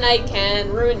 But Rune Knight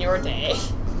can ruin your day.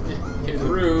 It's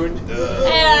ruined.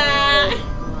 Ah.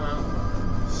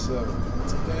 7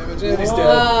 points of damage, and he's Whoa.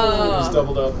 dead. He's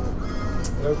doubled up.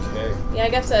 Okay. Yeah, I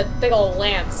guess a big old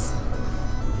lance.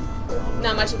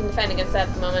 Not much you can defend against that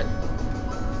at the moment.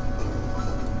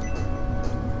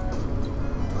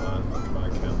 Come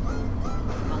on, Ken.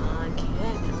 Come on,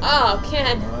 Ken. Oh,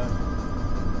 Ken. Come on.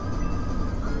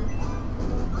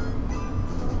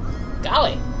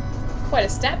 Golly. Quite a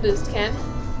stat boost, Ken.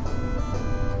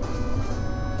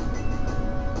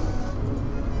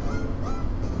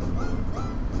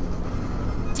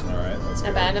 Alright, let's go.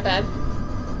 Not bad, not bad.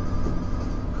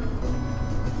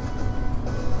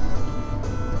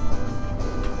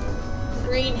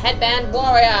 Green headband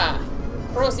warrior.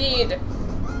 Proceed.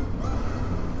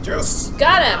 Just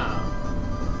Got him.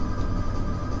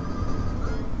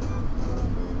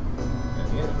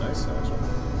 And he had a nice satchel.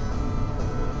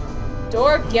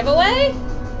 Door giveaway?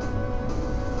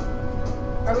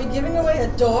 Are we giving away a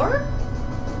door?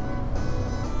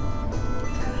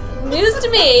 News to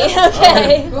me.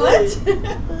 Okay. What?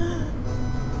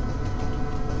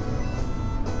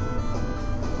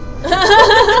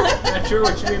 Not sure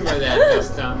what you mean by that this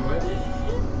time.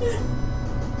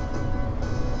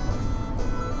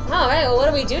 Alright, well what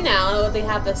do we do now? They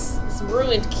have this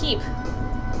ruined keep.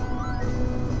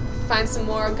 Find some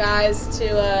more guys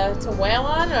to wail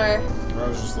on, or? I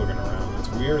was just looking around. It's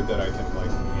weird that I can, like,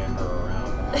 meander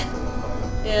around.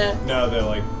 Yeah. No, they,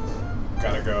 like,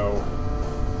 gotta go.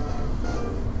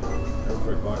 Real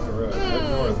quick, block the road. Head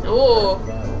north. Ooh.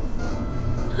 Battle.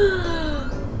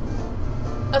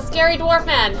 A scary dwarf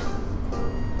man.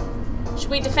 Should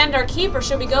we defend our keep or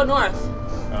should we go north?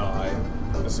 Oh,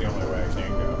 that's the only way I can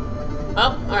go.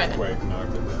 Oh, alright then. Quake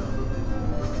knocked it down.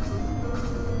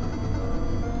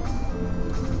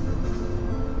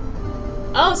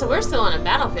 Oh, so we're still on a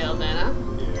battlefield then, huh?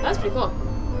 Yeah. That's pretty cool.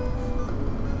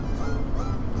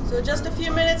 So just a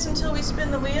few minutes until we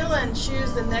spin the wheel and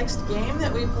choose the next game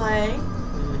that we play.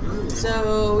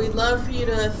 So we'd love for you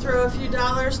to throw a few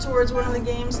dollars towards one of the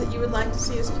games that you would like to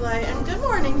see us play. And good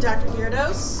morning, Dr.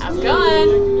 Gyarados. How's it going?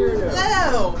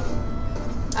 Hello.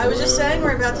 I was just saying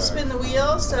we're about to spin the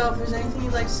wheel, so if there's anything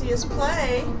you'd like to see us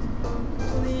play,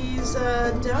 please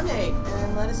donate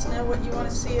and let us know what you want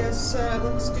to see us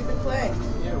look stupid play.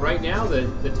 Yeah, right now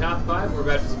the top 5 we're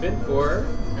about to spin for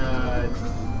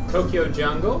Tokyo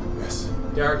Jungle, Yes.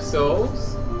 Dark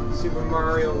Souls, Super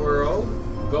Mario World,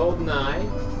 GoldenEye,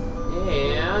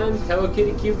 and Hello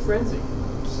Kitty Cube Frenzy.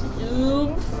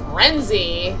 Cube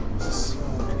Frenzy. So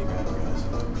many bad guys.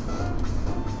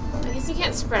 I guess you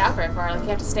can't spread out very far, like you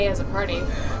have to stay as a party.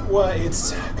 Well,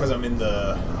 it's because I'm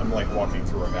like walking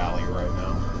through a valley right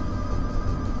now.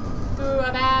 Through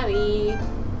a valley.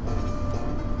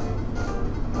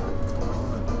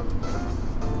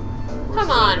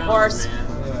 Come on, horse. Man.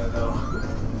 Yeah, no.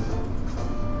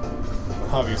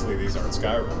 Obviously, these aren't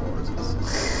Skyrim horses.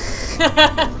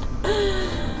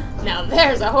 Now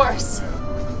there's a horse.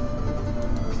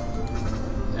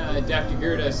 Dr.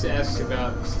 Gyarados asks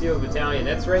about Steel Battalion.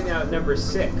 That's right now at number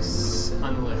 6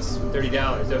 on the list,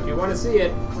 $30. So if you want to see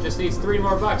it, just needs $3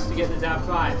 more to get in the top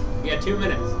 5. You got 2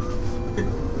 minutes.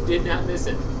 Did not miss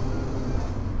it.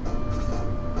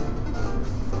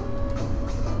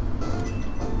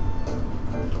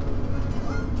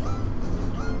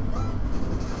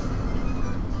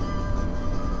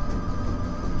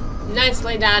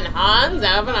 Nicely done, Hans.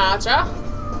 Out of an archer.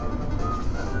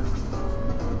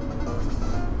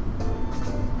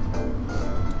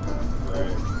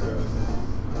 Right, good.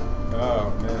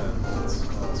 Oh, man. That's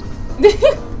awesome.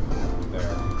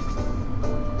 There.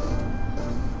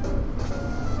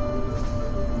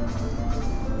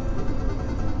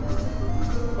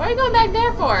 What are you going back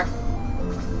there for?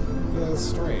 Yeah, that's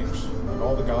strange. Like,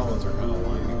 all the goblins are kind of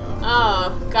lining up.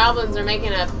 Oh, goblins are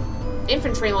making a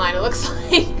infantry line, it looks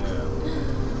like. Yeah.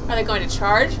 Are they going to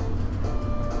charge?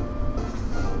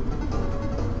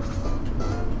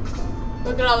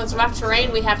 Look at all this rough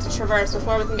terrain we have to traverse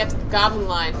before we can get to the goblin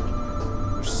line.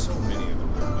 There's so many of the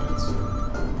Rune Knights.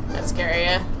 That's scary,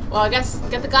 yeah. Well, I guess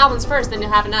get the goblins first, then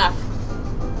you'll have enough.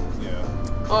 Yeah.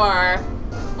 Or,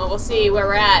 well, we'll see where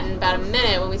we're at in about a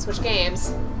minute when we switch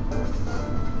games.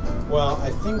 Well, I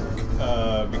think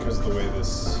because of the way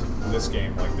this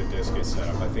game, like the disc is set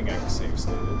up, I think I can save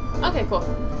state it. Okay, cool.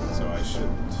 So I should,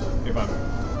 if I'm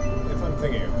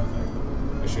thinking of the thing,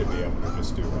 I should be able to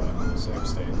just do a save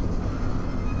state.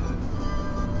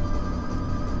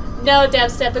 No,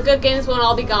 Dubstep, the good games won't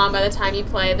all be gone by the time you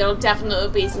play. There'll definitely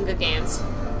be some good games.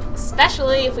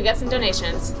 Especially if we get some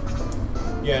donations.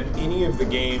 Yeah, and any of the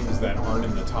games that aren't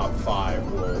in the top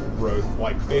 5 will,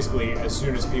 like, basically, as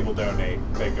soon as people donate,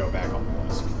 they go back on the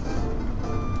list.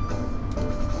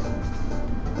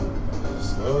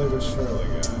 Slowly but surely,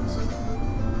 guys.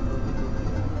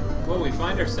 Well, we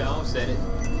find ourselves at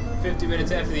 50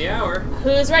 minutes after the hour.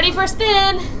 Who's ready for a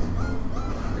spin?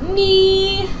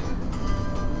 Me.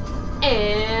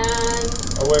 And...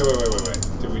 Oh, wait.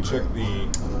 Did we check any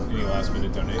last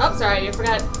minute donations? Oh, sorry, I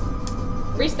forgot.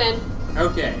 Respin.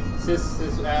 Okay, just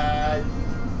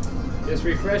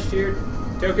refreshed here.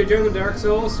 Tokyo Jungle, Dark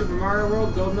Souls, Super Mario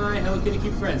World, GoldenEye, Hello Kitty,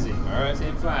 Cube Frenzy. Alright.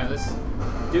 Same 5. Let's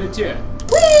do it to it.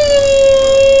 Whee!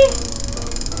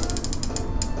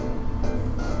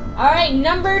 Alright,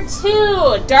 number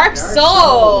 2, Dark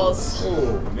Souls.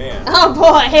 Oh, man. Oh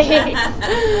boy.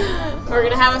 We're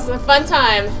gonna have us a fun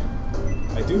time.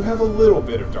 I do have a little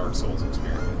bit of Dark Souls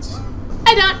experience.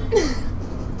 I don't.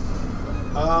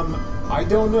 I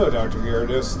don't know, Dr.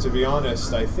 Gyarados. To be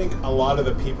honest, I think a lot of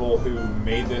the people who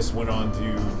made this went on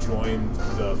to join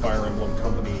the Fire Emblem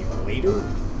company later.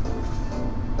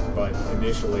 But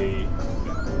initially,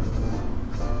 no.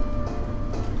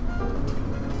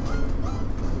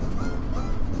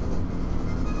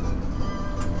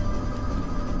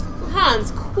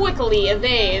 Hans quickly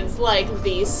evades like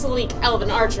the sleek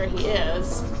elven archer he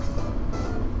is.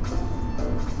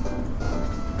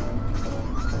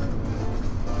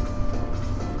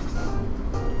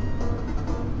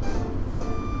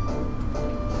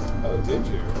 Oh, did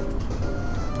you?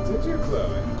 Did you,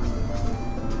 Chloe?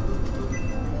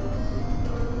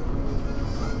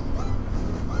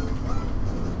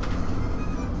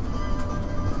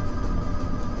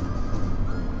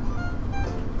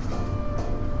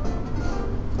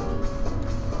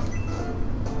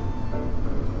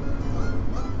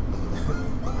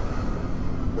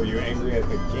 Were you angry at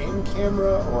the game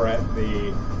camera or at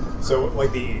the... So,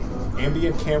 like the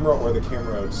ambient camera or the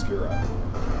camera obscura?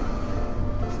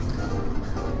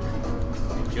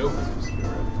 The joke is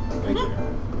obscure. Thank you.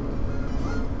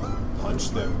 Punch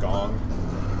them, Gong.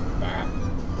 Back.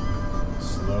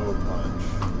 Slow punch.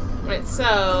 Right,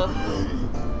 so...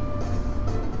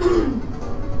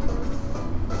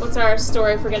 What's our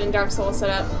story for getting Dark Souls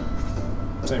set up?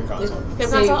 Same console. Same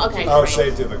console? Okay, Oh, great.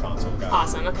 save to the console. Got it.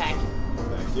 Awesome, okay.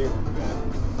 Thank you. Good.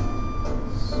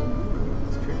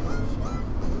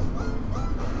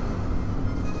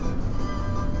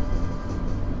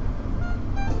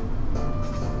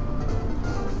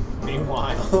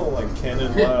 Meanwhile, like Ken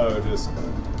and Lo just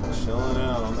chilling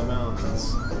out on the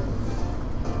mountains.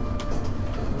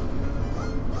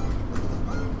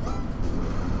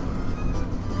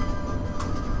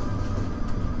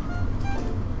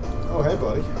 Oh, hey,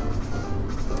 buddy.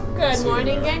 Good See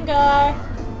morning, you there. Gengar.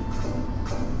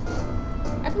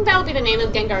 I think that would be the name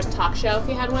of Gengar's talk show if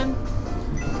he had one.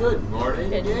 Good morning,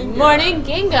 Good Gengar. morning,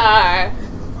 Gengar.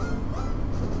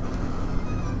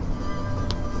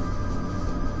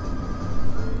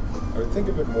 I would think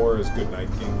of it more as Goodnight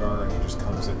Gengar, and he just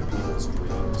comes into people's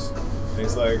dreams. And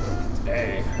he's like,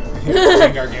 hey,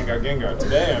 Gengar.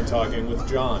 Today I'm talking with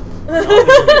John. John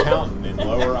is an accountant in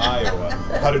Lower Iowa.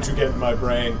 How did you get in my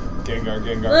brain? Gengar.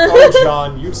 Oh,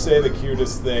 John, you say the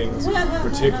cutest things,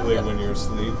 particularly when you're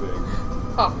sleeping.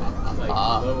 Like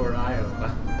Lower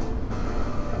Iowa.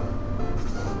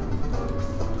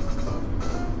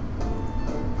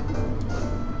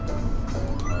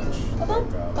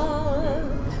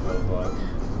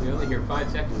 We only hear 5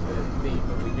 seconds of the theme,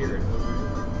 but we hear it over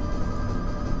and over.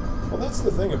 Well, that's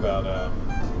the thing about my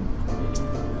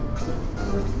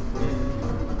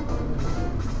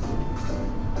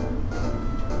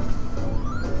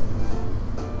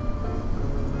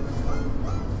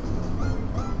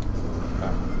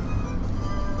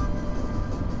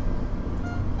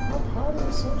party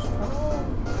is so strong.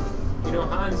 You know,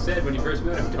 Hans said when he first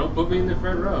met him, don't put me in the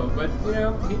front row, but, you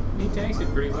know, he tanks it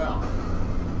pretty well.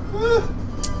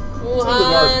 Ooh,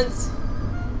 Hans.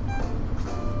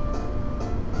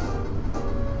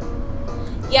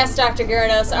 Yes, Dr.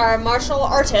 Gyarados, our martial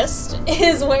artist,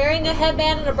 is wearing a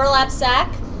headband and a burlap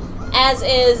sack, as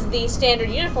is the standard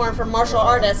uniform for martial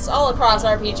artists all across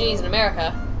RPGs in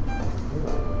America.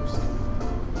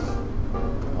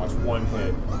 one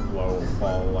hit, low will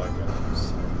fall like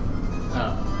items.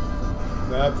 Oh.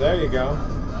 There you go.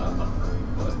 Oh.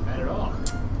 Wasn't bad at all.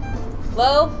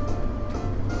 Low,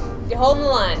 you're holding the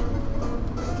line.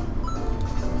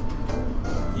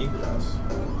 Egress.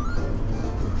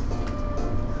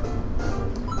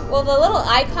 Well, the little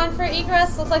icon for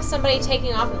egress looks like somebody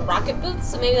taking off in rocket boots,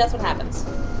 so maybe that's what happens.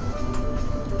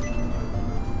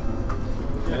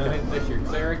 Can I let your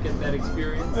cleric get that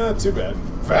experience? Too bad.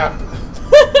 Vap.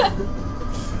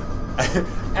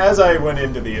 As I went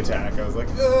into the attack, I was like,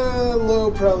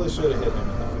 low probably should have hit him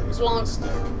in the face with a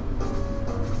stick.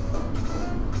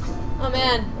 Oh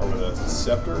man. Over the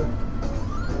scepter?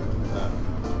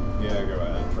 Yeah, go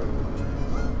ahead. Try to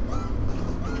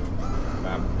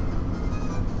Vap.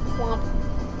 Womp.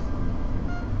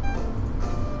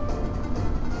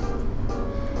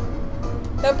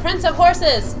 The Prince of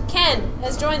Horses, Ken,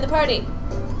 has joined the party.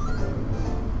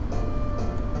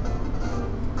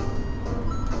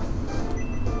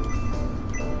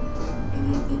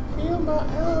 Heal my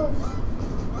elf.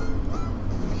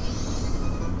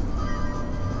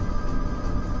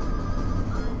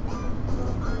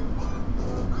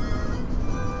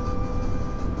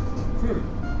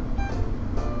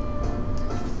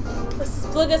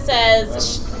 Spluga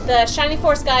says the Shiny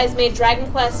Force guys made Dragon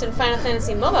Quest and Final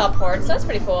Fantasy mobile ports, so that's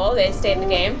pretty cool. They stayed in the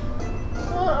game.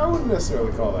 I wouldn't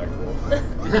necessarily call that cool.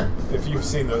 If you've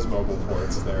seen those mobile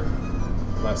ports, they're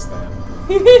less than.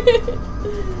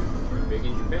 We're big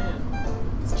in Japan.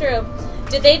 It's true.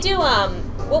 Did they do,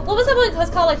 what was that one? It was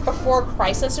called, like, Before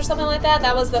Crisis or something like that?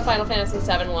 That was the Final Fantasy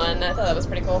VII one. I thought that was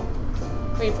pretty cool.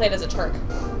 Where you played as a Turk.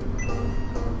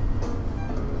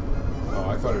 Oh,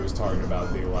 I thought he was talking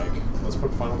about the, like, let's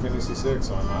put Final Fantasy VI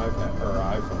on iPad or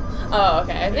iPhone. Oh,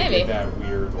 okay. And they Maybe. did that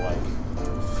weird, like,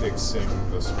 fixing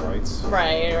the sprites.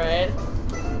 Right, right.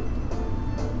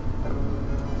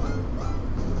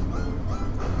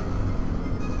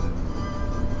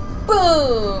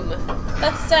 Boom!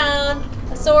 That's the sound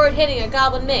a sword hitting a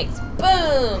goblin makes.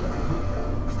 Boom!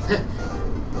 He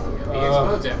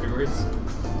explodes afterwards.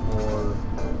 Or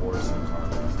horse and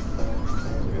carpet.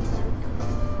 We have to do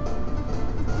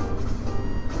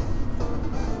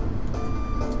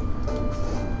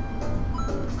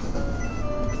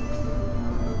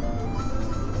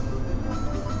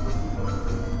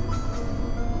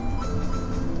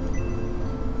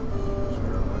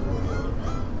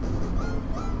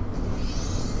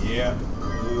it. Yeah.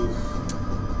 Oof.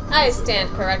 I stand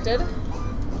corrected.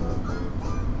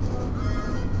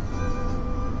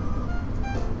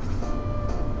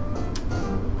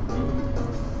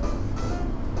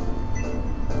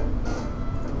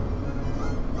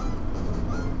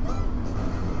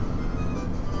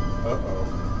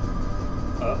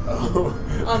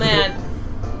 Oh man.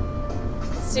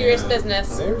 Serious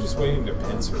business. They were just waiting to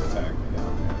pincer attack me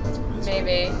down there. That's miserable.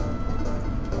 Maybe.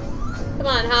 Come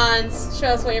on, Hans. Show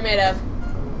us what you're made of.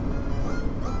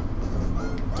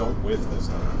 Don't whiff this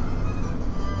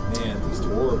time. Man, these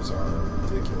dwarves are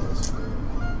ridiculous. 2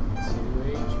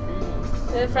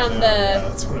 HP. They're from Yeah,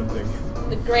 that's what I'm thinking.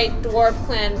 the Great Dwarf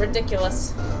Clan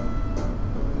Ridiculous.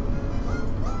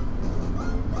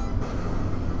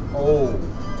 Oh,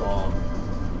 gong.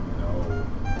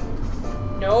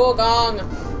 No. No gong.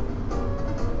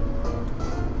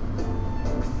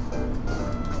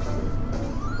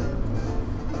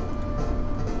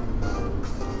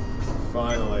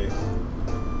 Finally,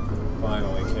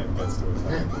 Ken gets to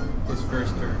attack. His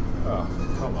first turn. Oh,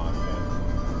 come on,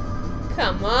 Ken.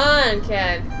 Come on,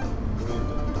 Ken.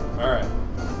 Alright.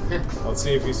 Let's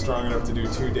see if he's strong enough to do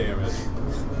 2 damage.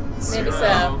 Maybe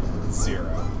so.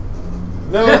 0.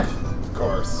 Nope. Of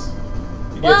course.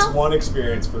 He gets 1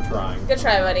 experience for trying. Good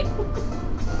try, buddy.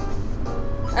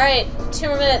 Alright, 2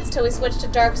 more minutes till we switch to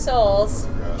Dark Souls.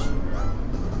 Oh gosh.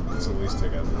 Alright. Let's at least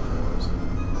take out the dwarves.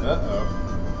 Uh-oh.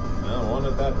 No, 1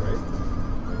 at that rate.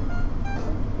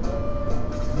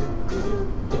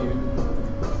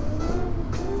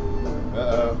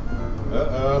 Uh-oh.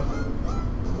 Uh-oh.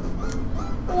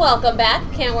 Welcome back,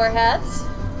 Can't Wear Hats.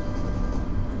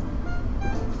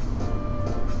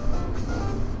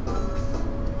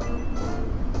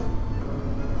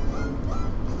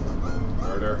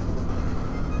 Murder.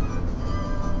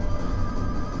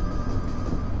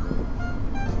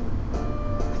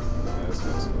 This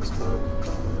looks good.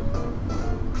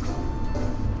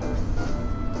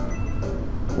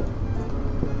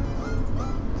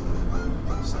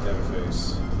 Stab a face.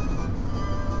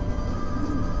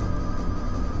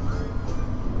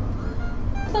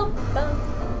 Bum, bum.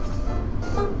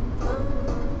 Bum, bum.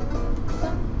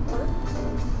 Bum, bum.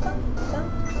 Bum, bum.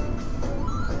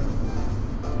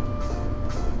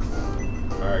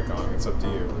 Alright, Kong, it's up to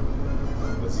you.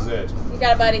 This is it. You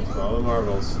got it, buddy. All the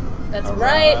marbles. That's All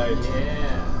right.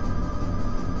 Yeah.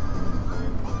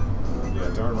 Yeah,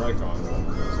 darn right Gong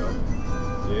goes up.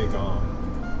 Yay, Gong.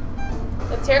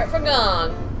 Let's hear it for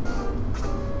Gong.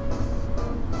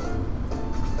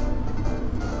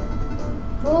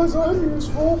 Cause I'm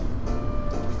useful.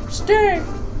 Stay!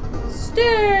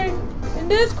 Stay! In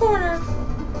this corner.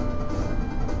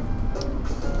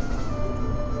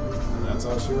 And that's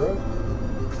all she wrote.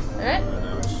 Alright. And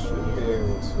now I should be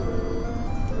able to...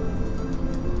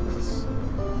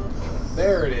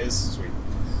 There it is. Sweet.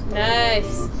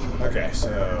 Nice. Okay,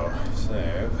 so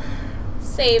save.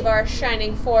 Save our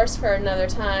Shining Force for another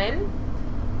time.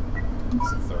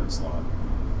 It's the third slot.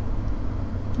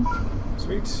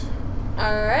 Sweet.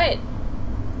 Alright.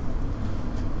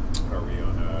 Are we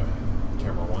on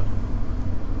camera 1?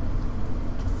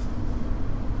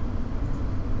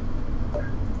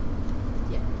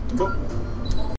 Yeah. Cool.